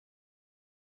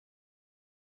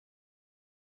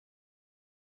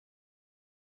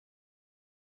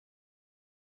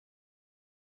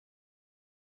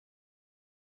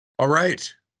All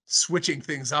right, switching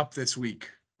things up this week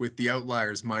with the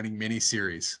Outliers mining mini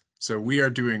series. So we are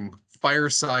doing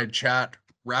fireside chat,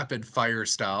 rapid fire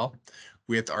style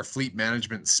with our fleet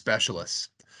management specialists.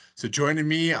 So joining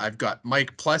me, I've got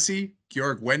Mike Plessy,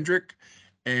 Georg Wendrick,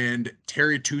 and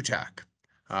Terry Tutak.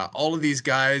 All of these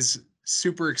guys,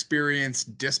 super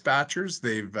experienced dispatchers.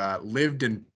 They've lived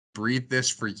and breathed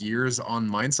this for years on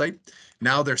mine site.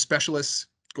 Now they're specialists,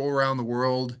 go around the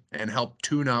world and help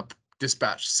tune up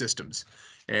dispatch systems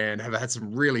and have had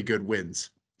some really good wins.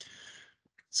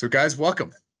 So guys,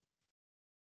 welcome.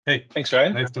 Hey, thanks,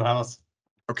 Ryan. Nice to have us.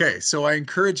 Okay, so I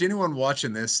encourage anyone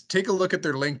watching this, take a look at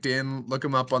their LinkedIn, look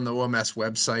them up on the OMS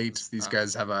website. These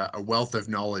guys have a wealth of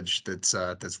knowledge that's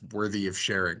worthy of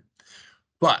sharing.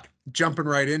 But jumping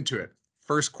right into it,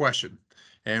 first question,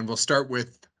 and we'll start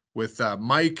with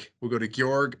Mike, we'll go to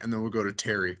Georg, and then we'll go to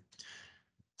Terry.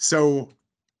 So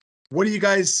what do you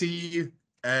guys see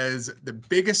as the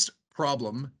biggest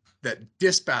problem that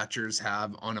dispatchers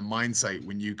have on a mine site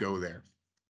when you go there?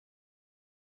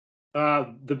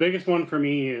 The biggest one for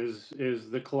me is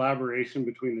the collaboration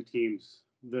between the teams,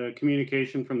 the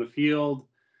communication from the field,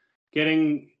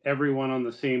 getting everyone on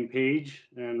the same page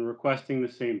and requesting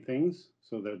the same things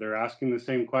so that they're asking the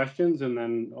same questions and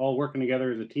then all working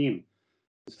together as a team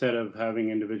instead of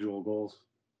having individual goals.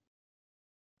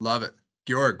 Love it.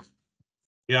 Georg.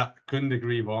 Yeah, couldn't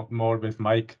agree more with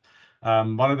Mike.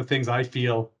 One of the things I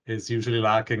feel is usually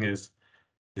lacking is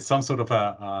some sort of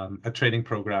a training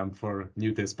program for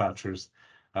new dispatchers.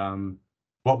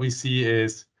 What we see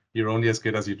is you're only as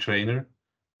good as your trainer,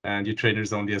 and your trainer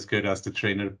is only as good as the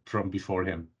trainer from before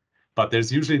him. But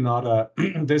there's usually not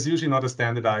a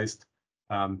standardized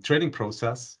training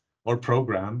process or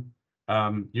program.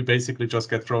 You basically just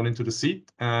get thrown into the seat,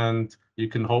 and you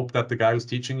can hope that the guy who's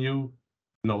teaching you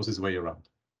knows his way around.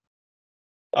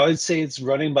 I would say it's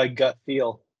running by gut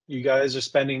feel. You guys are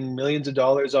spending millions of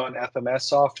dollars on FMS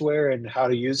software and how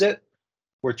to use it.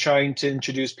 We're trying to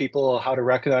introduce people how to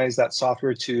recognize that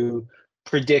software to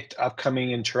predict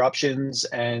upcoming interruptions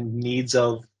and needs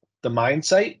of the mine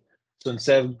site. So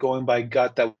instead of going by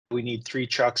gut that we need 3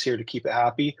 trucks here to keep it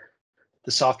happy,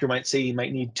 the software might say you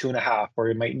might need 2.5 or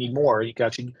you might need more. You can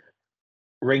actually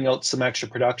wring out some extra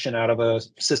production out of a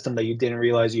system that you didn't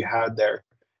realize you had there,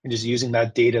 and just using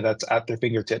that data that's at their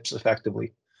fingertips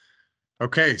effectively.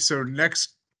 Okay, so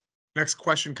next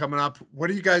question coming up. What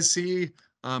do you guys see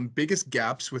biggest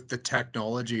gaps with the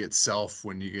technology itself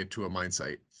when you get to a mine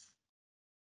site?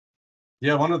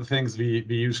 Yeah, one of the things we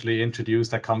usually introduce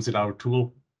that comes in our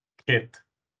toolkit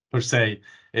per se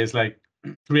is like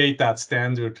create that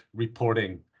standard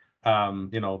reporting.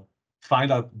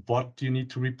 Find out what do you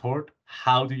need to report,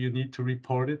 how do you need to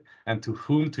report it, and to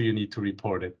whom do you need to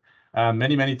report it.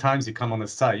 Many times you come on a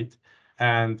site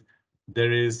and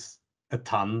there is a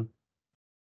ton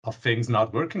of things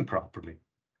not working properly.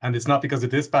 And it's not because the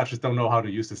dispatchers don't know how to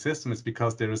use the system, it's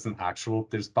because there's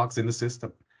bugs in the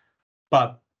system.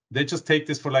 But they just take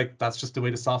this for like, that's just the way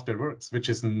the software works, which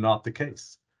is not the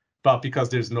case. But because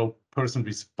there's no person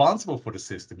responsible for the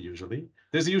system usually,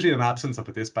 there's usually an absence of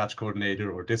a dispatch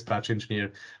coordinator or dispatch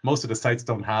engineer. Most of the sites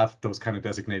don't have those kind of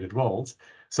designated roles.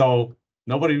 So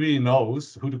nobody really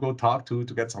knows who to go talk to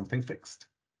get something fixed.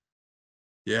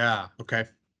 Yeah, okay.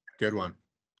 Good one.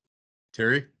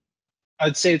 Terry?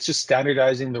 I'd say it's just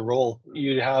standardizing the role.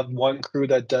 You'd have one crew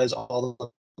that does all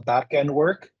the back end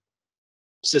work.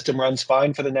 System runs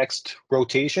fine for the next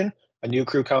rotation. A new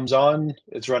crew comes on,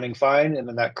 it's running fine, and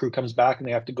then that crew comes back and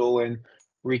they have to go and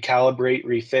recalibrate,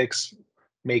 refix,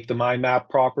 make the mind map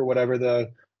proper, whatever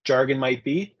the jargon might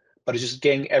be. But it's just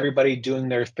getting everybody doing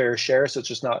their fair share, so it's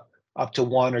just not up to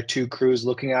 1 or 2 crews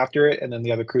looking after it, and then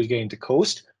the other crews getting to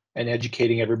coast, and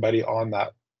educating everybody on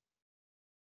that.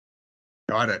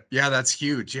 Got it. Yeah, that's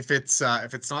huge. If it's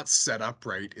not set up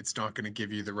right, it's not going to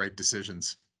give you the right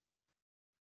decisions.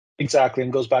 Exactly,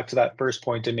 and goes back to that first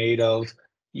point I made of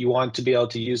you want to be able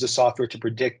to use the software to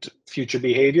predict future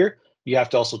behavior. You have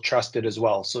to also trust it as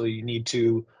well. So you need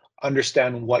to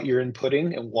understand what you're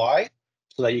inputting and why,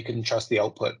 so that you can trust the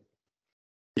output.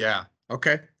 Yeah.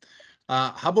 Okay.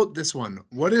 How about this one?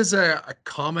 What is a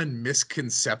common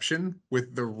misconception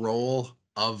with the role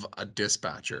of a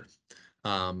dispatcher?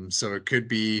 So it could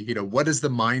be, what does the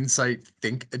mine site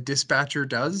think a dispatcher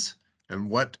does, and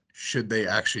what should they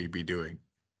actually be doing?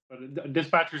 But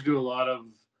dispatchers do a lot of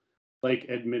like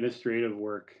administrative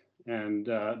work, and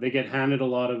they get handed a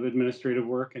lot of administrative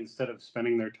work instead of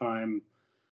spending their time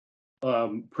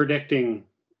trying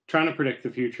to predict the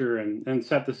future and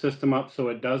set the system up so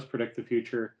it does predict the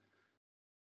future.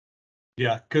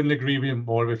 Yeah, couldn't agree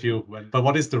more with you. But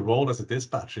what is the role as a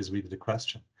dispatcher is really the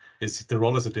question. Is the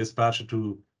role as a dispatcher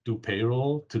to do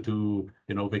payroll, to do,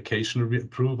 you know, vacation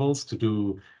approvals, to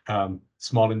do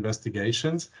small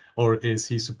investigations, or is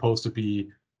he supposed to be,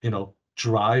 you know,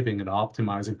 driving and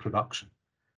optimizing production?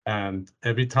 And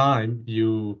every time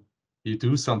you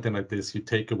do something like this, you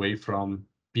take away from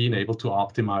being able to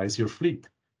optimize your fleet.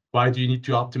 Why do you need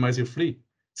to optimize your fleet?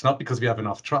 It's not because we have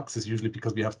enough trucks. It's usually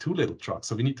because we have too little trucks.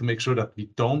 So we need to make sure that we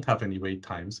don't have any wait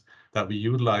times, that we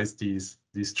utilize these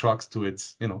trucks to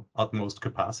its, you know, utmost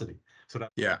capacity. So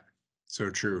that, Yeah, so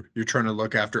true. You're trying to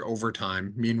look after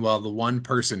overtime. Meanwhile, the one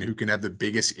person who can have the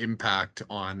biggest impact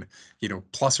on, you know,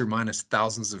 plus or minus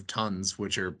thousands of tons,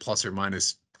 which are plus or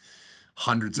minus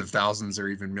hundreds of thousands or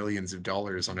even millions of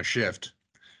dollars on a shift,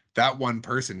 that one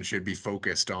person should be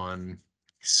focused on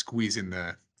squeezing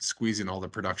all the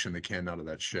production they can out of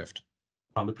that shift.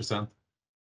 100%.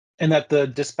 And that the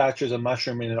dispatcher's a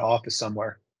mushroom in an office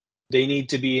somewhere. They need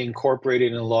to be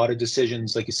incorporated in a lot of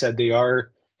decisions. Like you said, they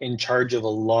are in charge of a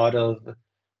lot of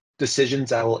decisions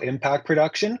that will impact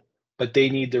production, but they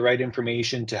need the right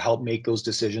information to help make those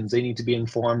decisions. They need to be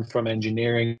informed from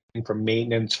engineering, from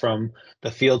maintenance, from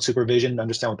the field supervision,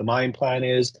 understand what the mine plan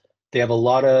is. They have a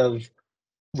lot of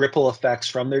ripple effects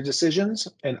from their decisions,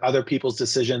 and other people's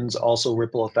decisions also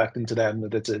ripple effect into them.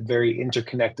 That it's a very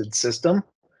interconnected system.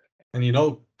 And you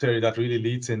know, Terry, that really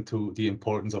leads into the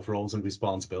importance of roles and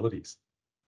responsibilities.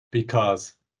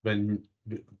 Because when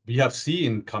we have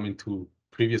seen coming to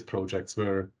previous projects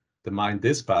where the mine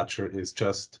dispatcher is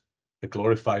just a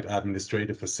glorified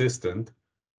administrative assistant,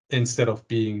 instead of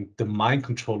being the mine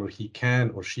controller he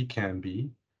can or she can be,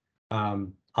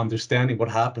 understanding what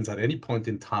happens at any point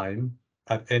in time,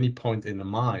 at any point in the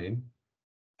mine,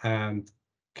 and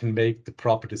can make the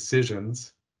proper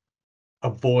decisions,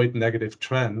 avoid negative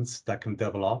trends that can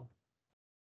develop.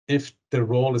 If the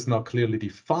role is not clearly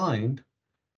defined,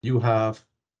 you have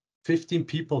 15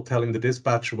 people telling the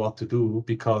dispatcher what to do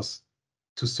because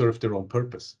to serve their own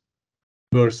purpose,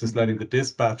 versus letting the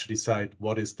dispatcher decide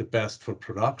what is the best for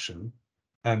production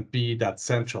and be that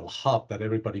central hub that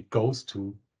everybody goes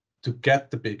to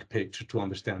get the big picture, to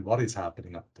understand what is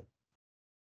happening up there.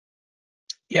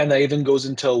 Yeah, and that even goes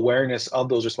into awareness of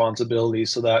those responsibilities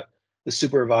so that the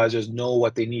supervisors know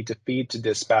what they need to feed to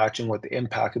dispatch and what the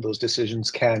impact of those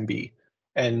decisions can be.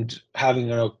 And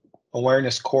having an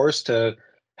awareness course to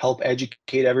help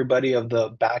educate everybody of the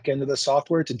back end of the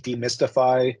software to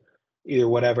demystify either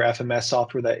whatever FMS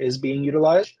software that is being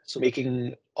utilized. So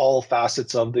making all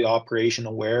facets of the operation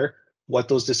aware what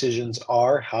those decisions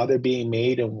are, how they're being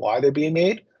made, and why they're being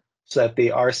made, so that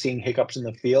they are seeing hiccups in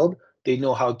the field. They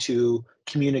know how to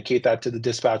communicate that to the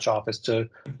dispatch office to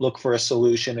look for a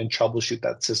solution and troubleshoot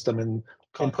that system and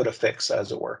put a fix,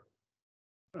 as it were.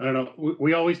 I don't know.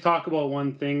 We always talk about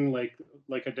one thing, like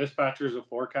a dispatcher is a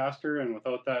forecaster, and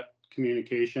without that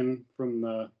communication from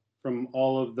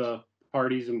all of the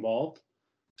parties involved,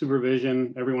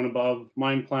 supervision, everyone above,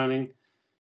 mine planning,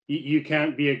 you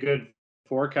can't be a good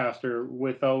forecaster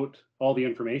without all the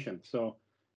information. So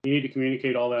you need to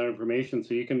communicate all that information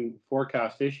so you can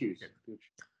forecast issues.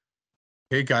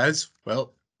 Hey guys,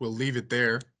 well, we'll leave it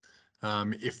there.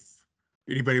 If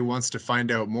anybody wants to find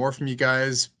out more from you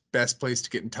guys, best place to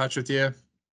get in touch with you?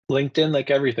 LinkedIn, like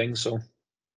everything. So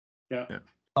yeah.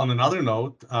 On another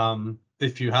note,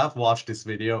 if you have watched this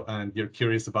video and you're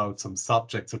curious about some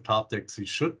subjects or topics we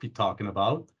should be talking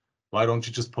about, why don't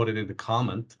you just put it in the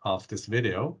comment of this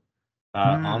video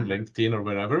on LinkedIn or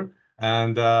wherever,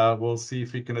 and we'll see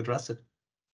if we can address it.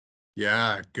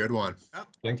 Yeah, good one.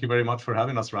 Thank you very much for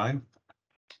having us, Ryan.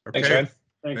 Okay. Thanks,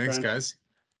 Ryan. Thanks, guys.